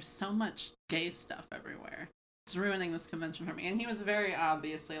like, there's so much gay stuff everywhere. It's ruining this convention for me. And he was very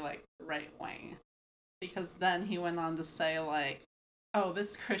obviously like right-wing. Because then he went on to say like, oh,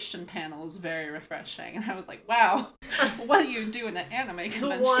 this Christian panel is very refreshing. And I was like, wow, what do you do in an anime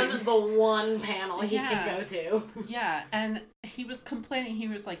convention? The one panel he can go to. Yeah, and he was complaining, he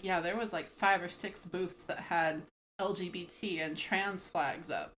was like, yeah, there was like 5 or 6 booths that had LGBT and trans flags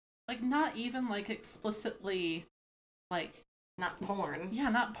up. Like, not even, like, explicitly, like... Not porn. Yeah,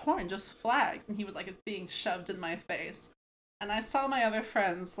 not porn, just flags. And he was like, it's being shoved in my face. And I saw my other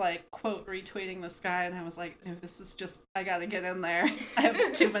friends, like, quote, retweeting this guy, and I was like, this is just, I gotta get in there. I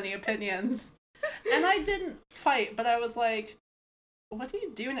have too many opinions. And I didn't fight, but I was like, what do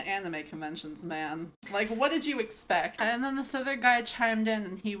you do in anime conventions, man? Like, what did you expect? And then this other guy chimed in,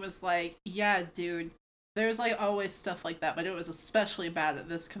 and he was like, yeah, dude, there's, like, always stuff like that, but it was especially bad at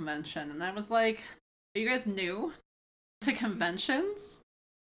this convention. And I was like, are you guys new to conventions?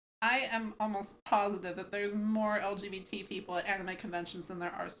 I am almost positive that there's more LGBT people at anime conventions than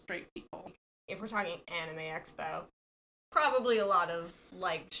there are straight people. If we're talking Anime Expo, probably a lot of,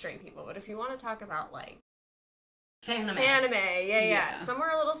 like, straight people. But if you want to talk about, like, Fanime, yeah. Somewhere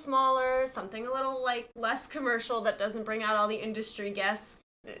a little smaller, something a little, like, less commercial that doesn't bring out all the industry guests,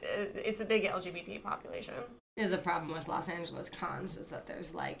 it's a big LGBT population. Is a problem with Los Angeles cons is that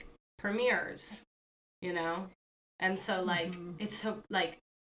there's, like, premieres, you know? And so, like, it's so, like,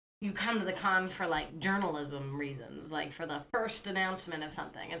 you come to the con for, like, journalism reasons, like, for the first announcement of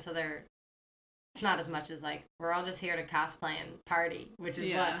something. And so it's not as much as, like, we're all just here to cosplay and party, which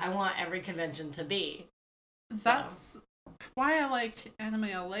is what I want every convention to be. That's why I like Anime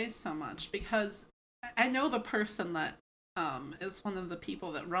LA so much, because I know the person that is one of the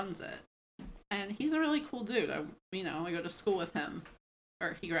people that runs it. And he's a really cool dude. I go to school with him.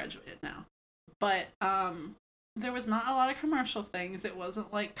 Or he graduated now. But, there was not a lot of commercial things. It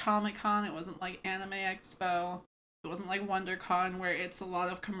wasn't like Comic-Con. It wasn't like Anime Expo. It wasn't like WonderCon where it's a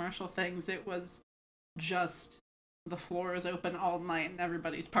lot of commercial things. It was just the floor is open all night and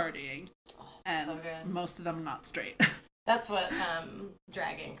everybody's partying. Oh, and so good. Most of them not straight. That's what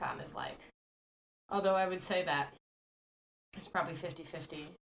Dragon Con is like. Although I would say that it's probably 50-50.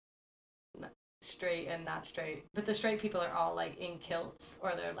 Straight and not straight, but the straight people are all like in kilts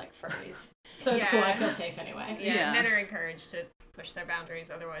or they're like furries, so it's cool. I feel safe anyway. Yeah, men are encouraged to push their boundaries.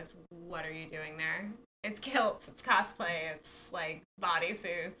 Otherwise, what are you doing there? It's kilts, it's cosplay, it's like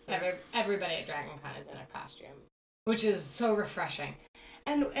bodysuits. Everybody at Dragon Con is in a costume, which is so refreshing.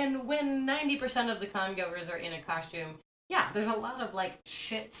 And when 90% of the con goers are in a costume, yeah, there's a lot of like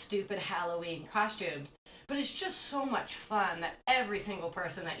shit, stupid Halloween costumes, but it's just so much fun that every single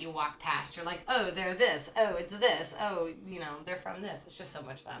person that you walk past, you're like, oh, they're this, oh, it's this, oh, they're from this. It's just so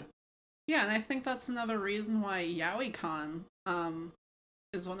much fun. Yeah, and I think that's another reason why YaoiCon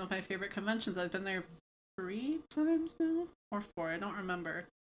is one of my favorite conventions. I've been there 3 times now, or 4, I don't remember.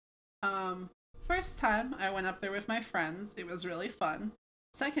 First time I went up there with my friends, it was really fun.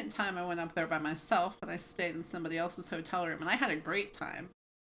 Second time I went up there by myself and I stayed in somebody else's hotel room and I had a great time.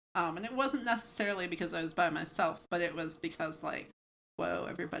 And it wasn't necessarily because I was by myself, but it was because like, whoa,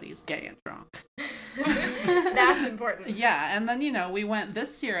 everybody's gay and drunk. That's important. Yeah, and then, we went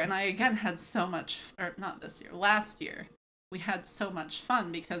this year and I again had so much, or not this year, last year, we had so much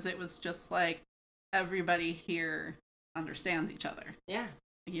fun because it was just like everybody here understands each other. Yeah.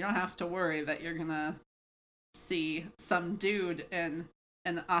 You don't have to worry that you're gonna see some dude in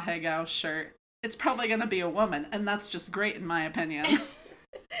an ahegao shirt. It's probably going to be a woman, and that's just great in my opinion.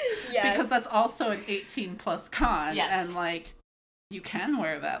 Yes. Because that's also an 18+ con, yes. And like, you can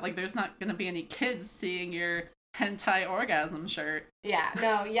wear that. Like, there's not going to be any kids seeing your hentai orgasm shirt. Yeah,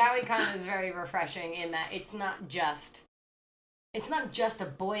 no, YaoiCon is very refreshing in that it's not just a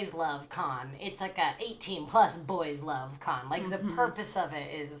boys love con. It's like a 18+ boys love con. Like, the purpose of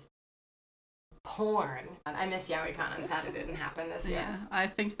it is porn. I miss YaoiCon. I'm sad it didn't happen this year. Yeah, I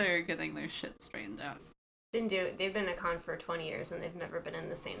think they're getting their shit straightened out. They've been a con for 20 years and they've never been in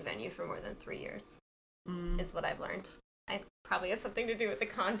the same venue for more than 3 years. Is what I've learned. I probably has something to do with the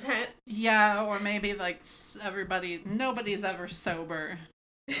content. Yeah, or maybe like nobody's ever sober.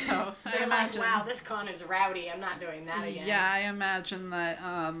 So I imagine, like, wow, this con is rowdy. I'm not doing that again. Yeah, I imagine that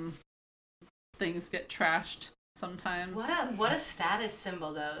things get trashed sometimes. What a status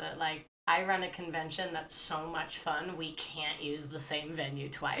symbol though that like I run a convention that's so much fun we can't use the same venue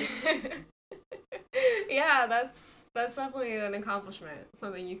twice. Yeah, that's definitely an accomplishment.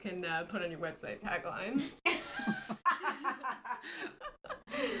 Something you can put on your website tagline.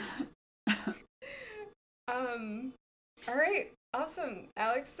 All right, awesome,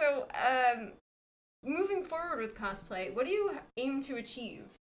 Alex. So, moving forward with cosplay, what do you aim to achieve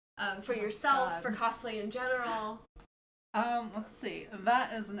for yourself, for cosplay in general? Let's see.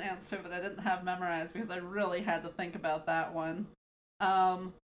 That is an answer that I didn't have memorized because I really had to think about that one.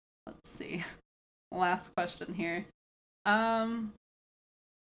 Let's see. Last question here. I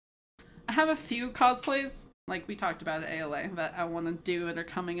have a few cosplays, like we talked about at ALA, that I want to do that are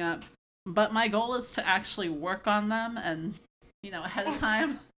coming up. But my goal is to actually work on them and, ahead of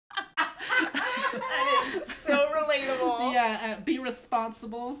time. That is so relatable. Yeah, be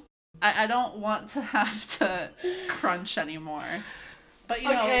responsible. I don't want to have to crunch anymore. But,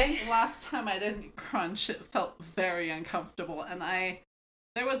 last time I didn't crunch, it felt very uncomfortable. And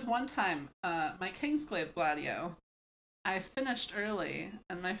there was one time, my Kingsglaive Gladio, I finished early,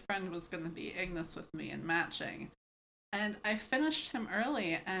 and my friend was going to be Ignis with me and matching. And I finished him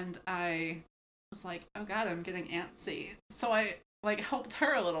early, and I was like, oh god, I'm getting antsy. So I, helped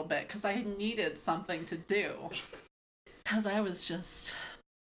her a little bit, because I needed something to do. Because it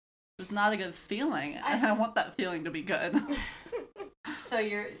was not a good feeling, and I want that feeling to be good. So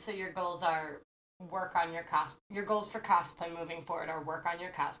your goals are work on your goals for cosplay moving forward are work on your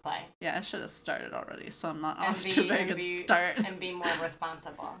cosplay. Yeah, I should have started already, so I'm not off to a very good start. And be more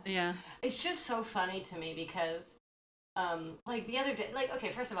responsible. Yeah. It's just so funny to me because the other day, okay,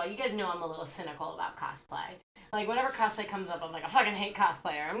 first of all, you guys know I'm a little cynical about cosplay. Like, whenever cosplay comes up, I'm like, I fucking hate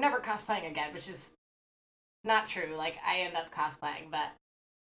cosplay, or I'm never cosplaying again, which is not true. Like, I end up cosplaying, but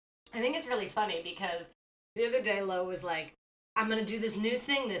I think it's really funny because the other day, Lo was like, I'm going to do this new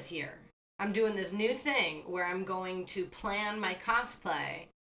thing this year. I'm doing this new thing where I'm going to plan my cosplay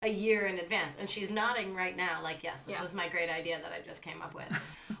a year in advance. And she's nodding right now like, yes, this is my great idea that I just came up with.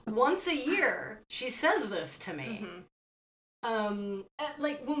 Once a year, she says this to me. Mm-hmm.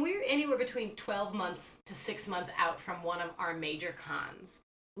 When we're anywhere between 12 months to 6 months out from one of our major cons,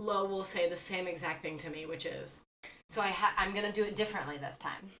 Lo will say the same exact thing to me, which is, so I'm going to do it differently this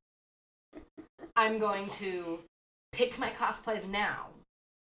time. I'm going to pick my cosplays now.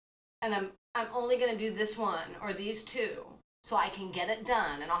 And I'm only going to do this one or these two so I can get it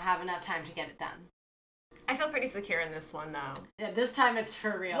done, and I'll have enough time to get it done. I feel pretty secure in this one, though. Yeah, this time it's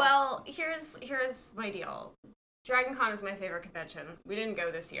for real. Well, here's my deal. Dragon Con is my favorite convention. We didn't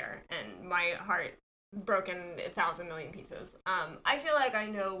go this year, and my heart broken 1,000 million pieces. I feel like I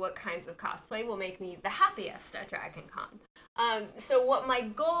know what kinds of cosplay will make me the happiest at Dragon Con. So what my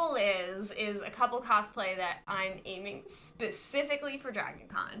goal is a couple cosplay that I'm aiming specifically for Dragon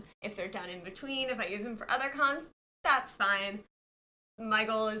Con. If they're done in between, if I use them for other cons, that's fine. My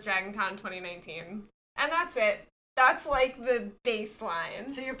goal is Dragon Con 2019. And that's it. That's the baseline.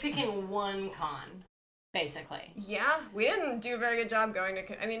 So you're picking one con, basically. Yeah, we didn't do a very good job going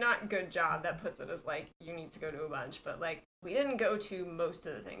to, not good job, that puts it as you need to go to a bunch, but we didn't go to most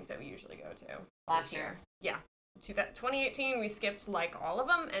of the things that we usually go to. Last year. Yeah. 2018, we skipped all of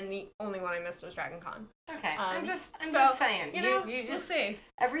them, and the only one I missed was Dragon Con. Okay, I'm just saying. You just we'll see.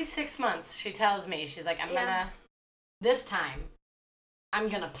 Every 6 months, she tells me, she's like, this time, I'm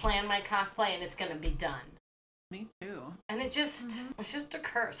gonna plan my cosplay, and it's gonna be done. Me too. And it's just a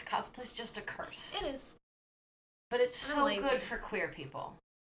curse. Cosplay's just a curse. It is. But it's so good for queer people.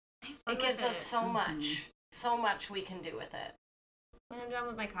 It gives us so much we can do with it. When I'm done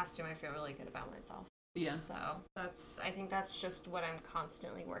with my costume, I feel really good about myself. Yeah. So I think that's just what I'm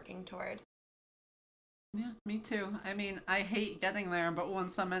constantly working toward. Yeah, me too. I hate getting there, but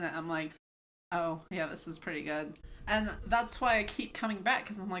once I'm in it, I'm like, oh, yeah, this is pretty good. And that's why I keep coming back,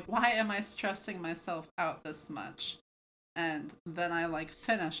 because I'm like, why am I stressing myself out this much? And then I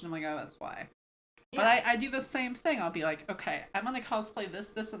finish, and I'm like, oh, that's why. Yeah. But I do the same thing. I'll be like, okay, I'm going to cosplay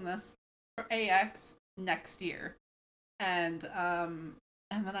this, and this for AX next year. And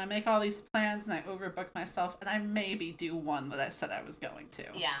then I make all these plans, and I overbook myself, and I maybe do one that I said I was going to.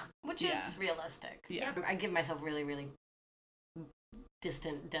 Yeah, which is realistic. Yeah. I give myself really, really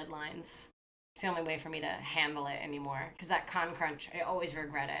distant deadlines. It's the only way for me to handle it anymore. Because that con crunch, I always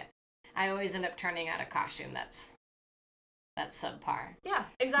regret it. I always end up turning out a costume that's subpar. Yeah,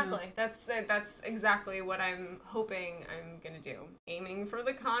 exactly. Mm. That's exactly what I'm hoping I'm going to do. Aiming for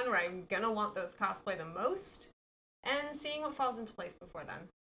the con where I'm going to want those cosplay the most, and seeing what falls into place before then.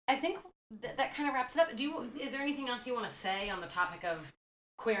 I think that kind of wraps it up. Is there anything else you want to say on the topic of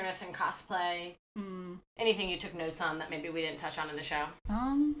queerness and cosplay? Anything you took notes on that maybe we didn't touch on in the show?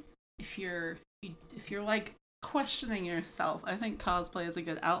 If you're questioning yourself, I think cosplay is a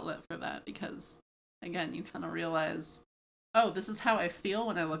good outlet for that, because again, you kind of realize, oh, this is how I feel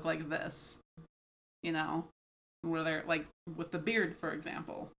when I look like this. Where they're with the beard, for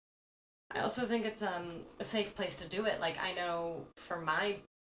example. I also think it's a safe place to do it. I know for my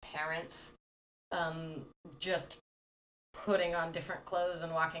parents, just putting on different clothes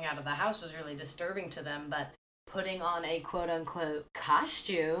and walking out of the house was really disturbing to them, but putting on a quote-unquote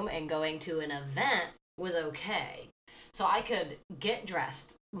costume and going to an event was okay. So I could get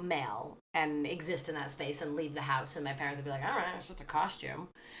dressed male and exist in that space and leave the house, and my parents would be like, all right, it's just a costume.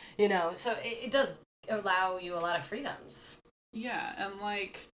 So it does allow you a lot of freedoms. Yeah, and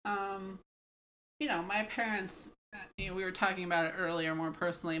like, my parents, we were talking about it earlier more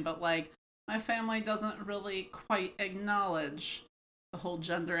personally, but like, my family doesn't really quite acknowledge the whole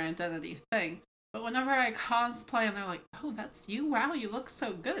gender identity thing. But whenever I cosplay and they're like, oh, that's you? Wow, you look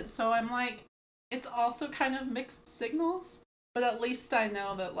so good. So I'm like, it's also kind of mixed signals, but at least I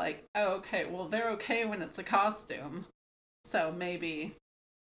know that, like, oh, okay, well, they're okay when it's a costume. So maybe,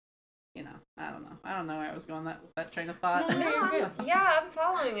 I don't know. I don't know where I was going with that train of thought. I'm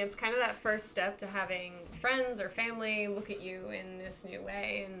following. It's kind of that first step to having friends or family look at you in this new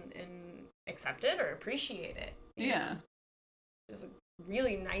way and accept it or appreciate it. Yeah. It's a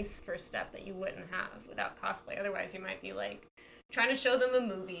really nice first step that you wouldn't have without cosplay. Otherwise, you might be like trying to show them a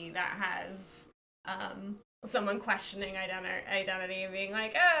movie that has someone questioning identity and being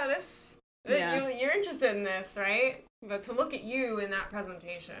like, oh, you're interested in this, right? But to look at you in that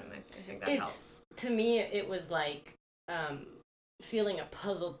presentation, I think that helps. To me, it was like feeling a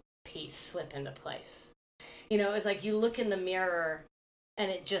puzzle piece slip into place. It's like you look in the mirror and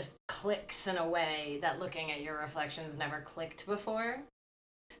it just clicks in a way that looking at your reflections never clicked before.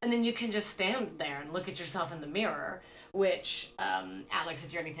 And then you can just stand there and look at yourself in the mirror, which, Alex,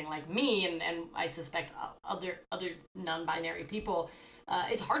 if you're anything like me, and I suspect other non-binary people,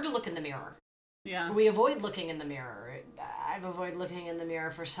 it's hard to look in the mirror. Yeah. We avoid looking in the mirror. I've avoided looking in the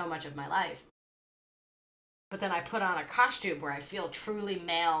mirror for so much of my life. But then I put on a costume where I feel truly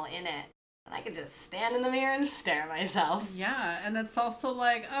male in it, and I can just stand in the mirror and stare at myself. Yeah, and it's also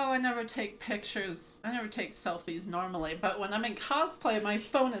like, oh, I never take selfies normally, but when I'm in cosplay, my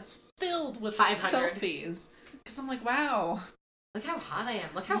phone is filled with 500 selfies. Because I'm like, wow. Look how hot I am.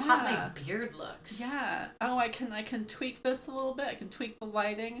 Look how hot my beard looks. Yeah. Oh, I can tweak this a little bit. I can tweak the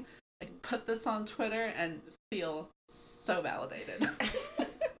lighting. I can put this on Twitter and feel so validated.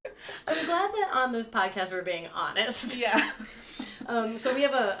 I'm glad that on this podcast we're being honest. Yeah. So we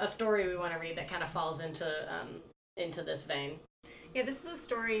have a story we want to read that kind of falls into this vein. Yeah, this is a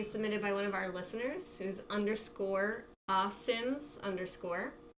story submitted by one of our listeners who's _Sims_.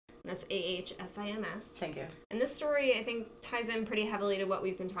 That's AHSIMS. Thank you. And this story, I think, ties in pretty heavily to what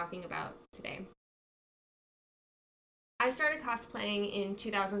we've been talking about today. I started cosplaying in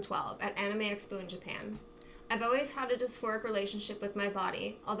 2012 at Anime Expo in Japan. I've always had a dysphoric relationship with my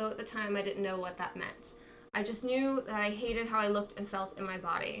body, although at the time I didn't know what that meant. I just knew that I hated how I looked and felt in my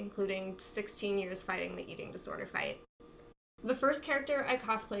body, including 16 years fighting the eating disorder fight. The first character I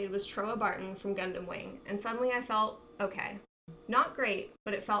cosplayed was Troa Barton from Gundam Wing, and suddenly I felt okay. Not great,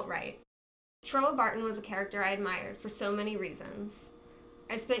 but it felt right. Troa Barton was a character I admired for so many reasons.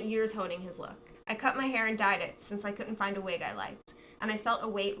 I spent years honing his look. I cut my hair and dyed it since I couldn't find a wig I liked, and I felt a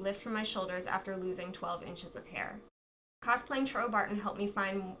weight lift from my shoulders after losing 12 inches of hair. Cosplaying Troa Barton helped me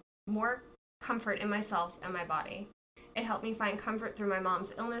find more comfort in myself and my body. It helped me find comfort through my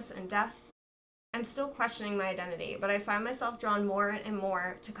mom's illness and death. I'm still questioning my identity, but I find myself drawn more and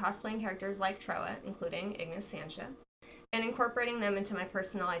more to cosplaying characters like Troa, including Ignis Sancha, and incorporating them into my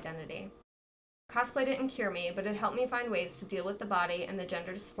personal identity. Cosplay didn't cure me, but it helped me find ways to deal with the body and the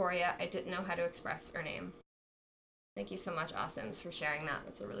gender dysphoria I didn't know how to express or name. Thank you so much, Awesomes, for sharing that.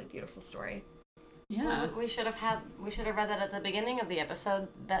 That's a really beautiful story. Yeah. We should have read that at the beginning of the episode.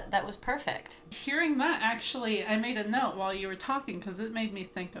 That was perfect. Hearing that, actually, I made a note while you were talking because it made me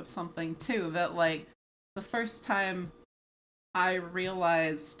think of something too, that like the first time I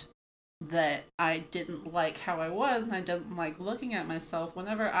realized that I didn't like how I was and I didn't like looking at myself,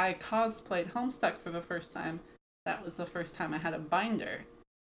 whenever I cosplayed Homestuck for the first time, that was the first time I had a binder.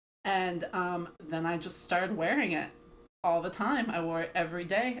 And then I just started wearing it all the time. I wore it every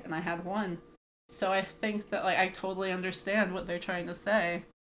day and I had one. So I think that, like, I totally understand what they're trying to say.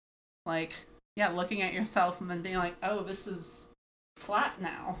 Like, yeah, looking at yourself and then being like, oh, this is flat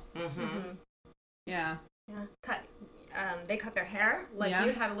now. Mm-hmm. Yeah. Yeah. They cut their hair. Like,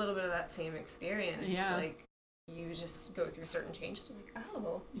 you had a little bit of that same experience. Yeah. Like, you just go through certain changes. And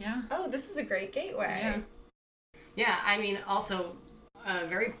like, yeah. Oh, this is a great gateway. Yeah. Yeah, I mean, also, a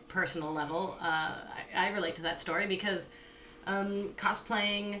very personal level, I relate to that story because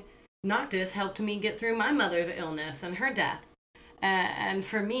cosplaying Noctis helped me get through my mother's illness and her death. And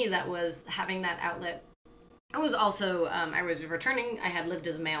for me, that was having that outlet. I was also, I was returning. I had lived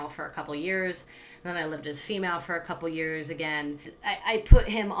as male for a couple years. Then I lived as female for a couple years again. I put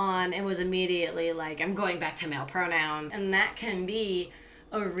him on and was immediately like, I'm going back to male pronouns. And that can be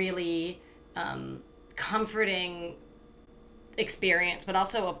a really comforting experience, but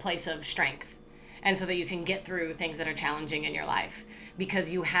also a place of strength. and so that you can get through things that are challenging in your life, because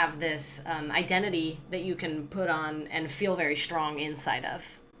you have this identity that you can put on and feel very strong inside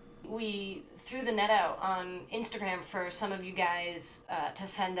of. We threw the net out on Instagram for some of you guys to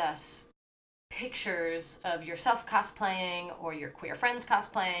send us pictures of yourself cosplaying, or your queer friends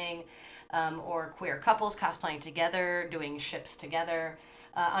cosplaying, or queer couples cosplaying together, doing ships together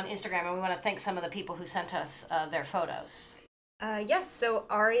on Instagram. And we want to thank some of the people who sent us their photos. Yes, so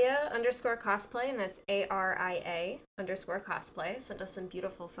Aria_cosplay, and that's ARIA_cosplay, sent us some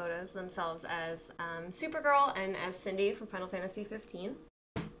beautiful photos themselves as Supergirl and as Cindy from Final Fantasy 15.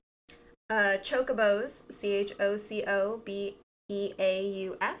 Chocobos,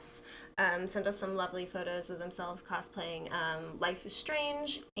 CHOCOBEAUS, sent us some lovely photos of themselves cosplaying Life is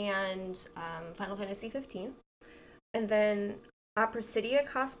Strange and Final Fantasy 15. And then Apricitia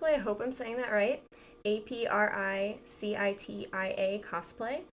Cosplay, I hope I'm saying that right, APRICITIA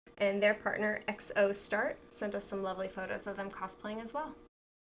Cosplay, and their partner XO Start sent us some lovely photos of them cosplaying as well.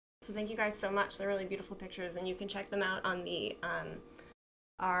 So thank you guys so much. They're really beautiful pictures, and you can check them out on the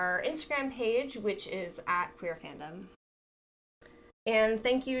our Instagram page, which is @QueerFandom. And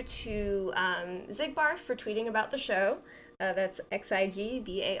thank you to Zigbarf for tweeting about the show. That's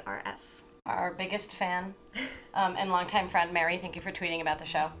XIGBARF. Our biggest fan and longtime friend, Mary, thank you for tweeting about the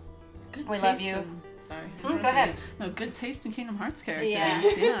show. We love you. Go ahead. No, good taste in Kingdom Hearts characters.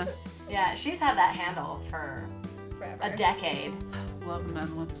 Yeah. Yeah, she's had that handle for Forever. a decade. Love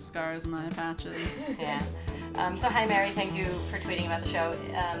men with scars and eye patches. Yeah. So hi, Mary. Thank you for tweeting about the show.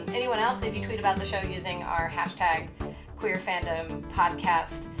 Anyone else, if you tweet about the show using our hashtag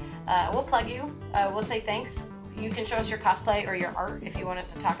 #QueerFandomPodcast, we'll plug you. We'll say thanks. You can show us your cosplay or your art if you want us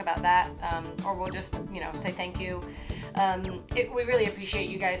to talk about that, or we'll just, say thank you. We really appreciate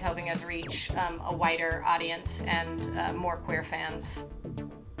you guys helping us reach a wider audience and more queer fans.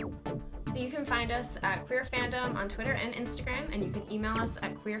 So you can find us at Queer Fandom on Twitter and Instagram, and you can email us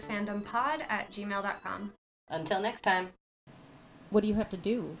at queerfandompod@gmail.com. Until next time. What do you have to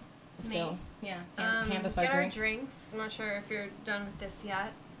do still? Yeah. Hand us our get drinks. our drinks. I'm not sure if you're done with this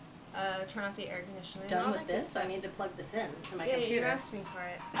yet. Turn off the air conditioning. Done with this? I need to plug this in to my computer. Yeah, you asked me for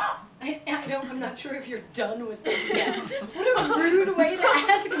it. I'm not sure if you're done with this yet. What a rude way to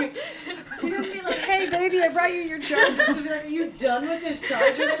ask me. You didn't be like, hey baby, I brought you your charger. So be like, are you done with this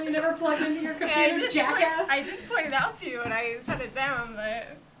charger that you never plugged into your computer, jackass? I did point it out to you when I set it down,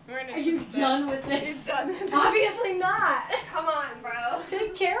 but are you done with this? You're done with this. Obviously not. Come on, bro.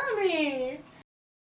 Take care of me.